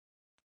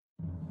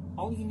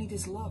All you need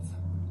is love.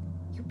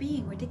 You're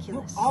being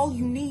ridiculous. No, all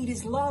you need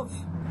is love.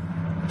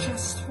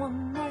 Just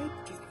one night,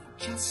 give me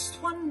just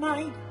one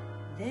night.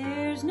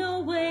 There's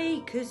no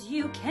way, 'cause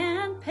you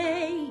can't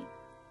pay.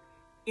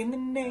 In the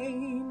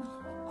name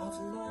of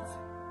love.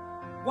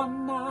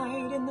 One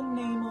night in the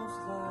name of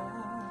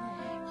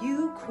love.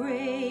 You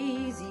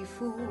crazy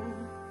fool,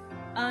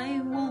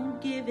 I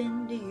won't give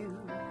in to you.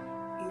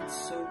 It's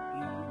so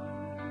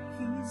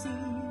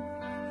easy.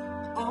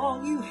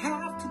 All you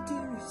have to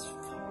do is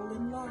fall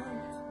in love.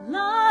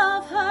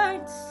 Love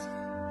hurts.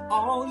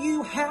 All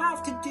you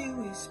have to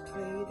do is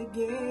play the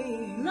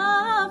game.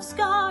 Love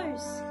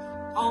scars.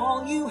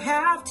 All you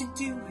have to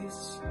do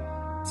is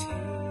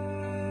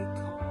take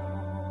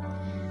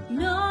on.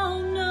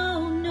 No,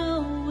 no,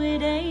 no,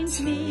 it ain't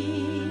me.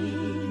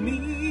 Me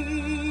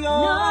No,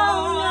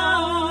 no,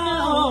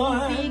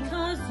 no,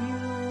 because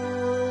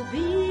you'll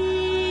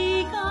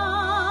be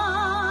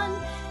gone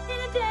in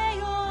a day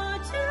or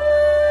two.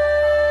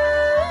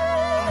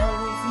 I'm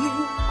with you,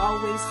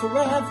 always,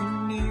 forever,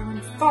 near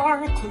and far,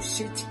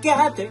 closer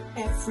together,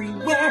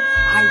 everywhere.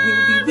 I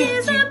will be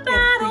with you,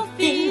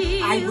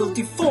 everything I will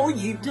do for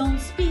you. Don't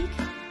speak,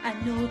 I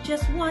know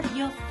just what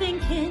you're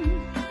thinking,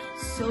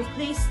 so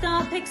please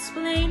stop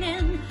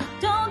explaining.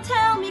 Don't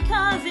tell me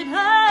 'cause it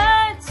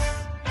hurts.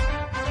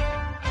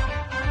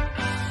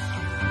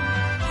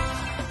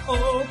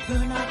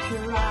 Open up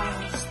your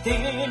eyes,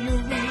 then you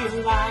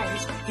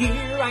realize,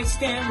 here I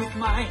stand with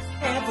my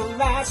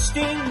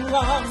everlasting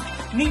love.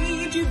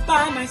 Need you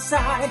by my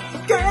side,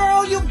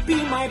 girl, you'll be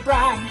my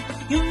bride.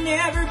 You'll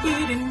never be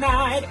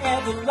denied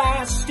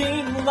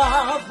everlasting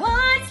love.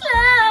 What's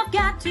love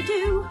got to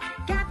do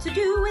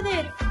with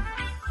it?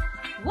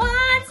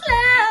 What's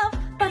love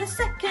but a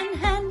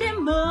second-hand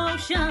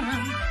emotion?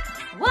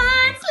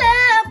 What's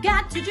love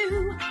got to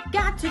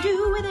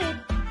do with it?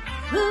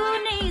 Who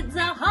needs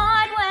a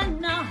heart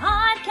when a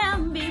heart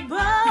can be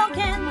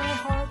broken? My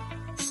heart,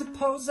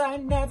 suppose I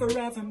never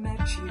ever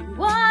met you.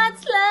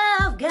 What's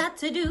love got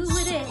to do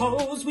with it?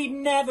 Suppose we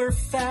never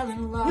fell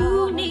in love.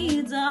 Who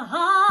needs a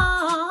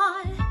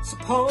heart?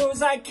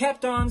 Suppose I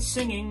kept on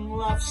singing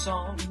love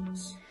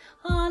songs.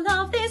 All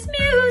of this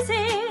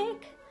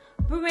music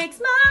breaks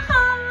my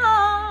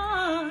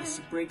heart. Yes,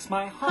 it breaks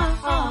my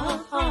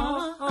heart.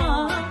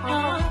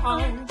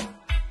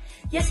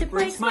 Yes, it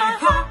breaks my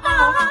heart.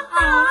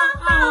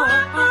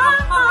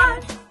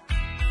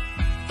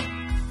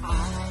 I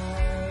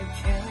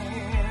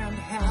can't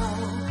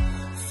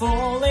help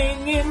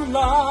falling in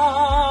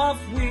love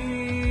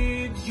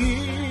with you.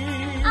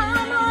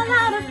 I'm all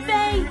out of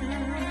faith.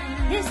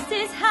 This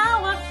is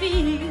how I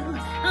feel.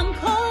 I'm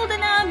cold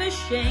and I'm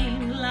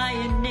ashamed,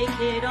 lying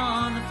naked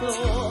on the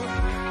floor.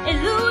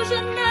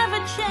 Illusion never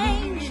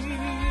changed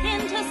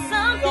into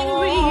something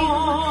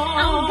real.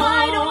 I'm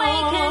wide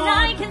awake and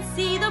I can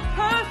see the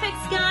perfect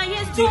sky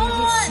is Did you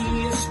born. see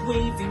us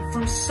waving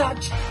from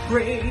such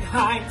great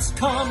heights?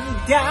 Come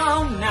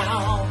down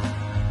now,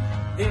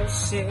 they'll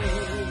say.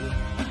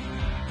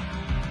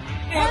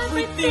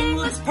 Everything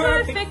was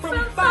perfect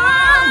from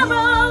far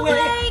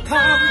away.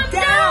 Come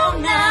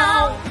down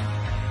now,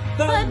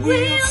 but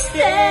we'll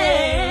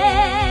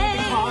stay.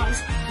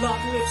 Because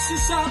love lifts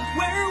us up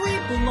where we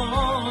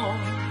belong,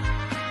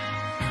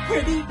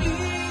 where the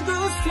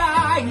eagles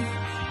fly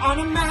on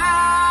a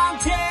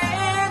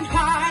mountain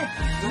high.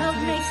 Love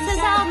makes us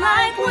out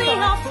like we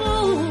are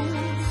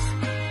fools.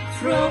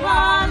 Throw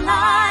our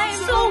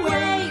lives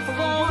away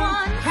for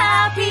one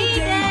happy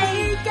day.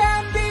 We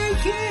can be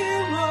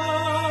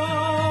heroes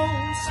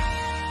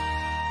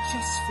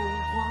just for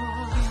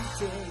one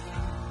day.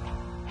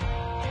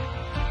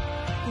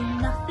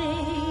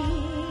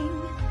 Nothing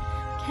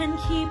can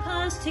keep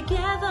us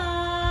together.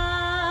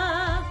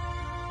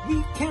 We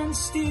can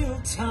steal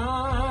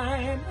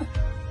time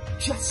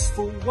just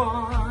for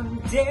one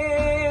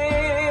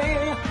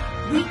day.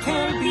 We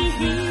can be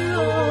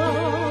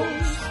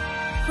heroes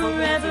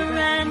forever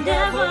and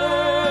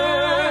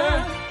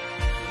ever.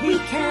 We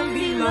can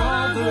be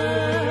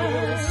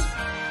lovers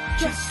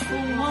just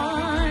for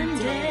one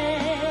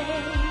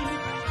day.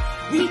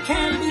 We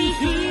can be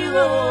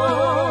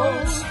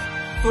heroes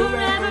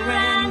forever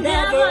and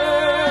ever.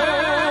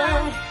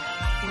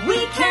 We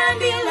can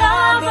be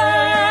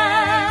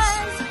lovers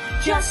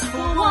just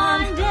for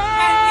one day.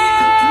 And you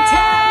can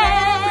tell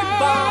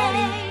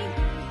everybody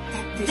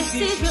that this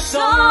is your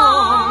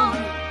song.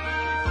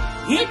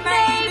 It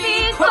may be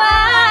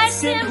quite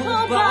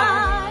simple,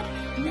 but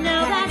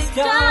now that it's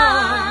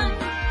done,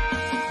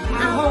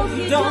 I hope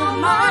you don't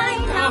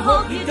mind. I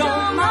hope you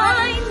don't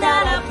mind.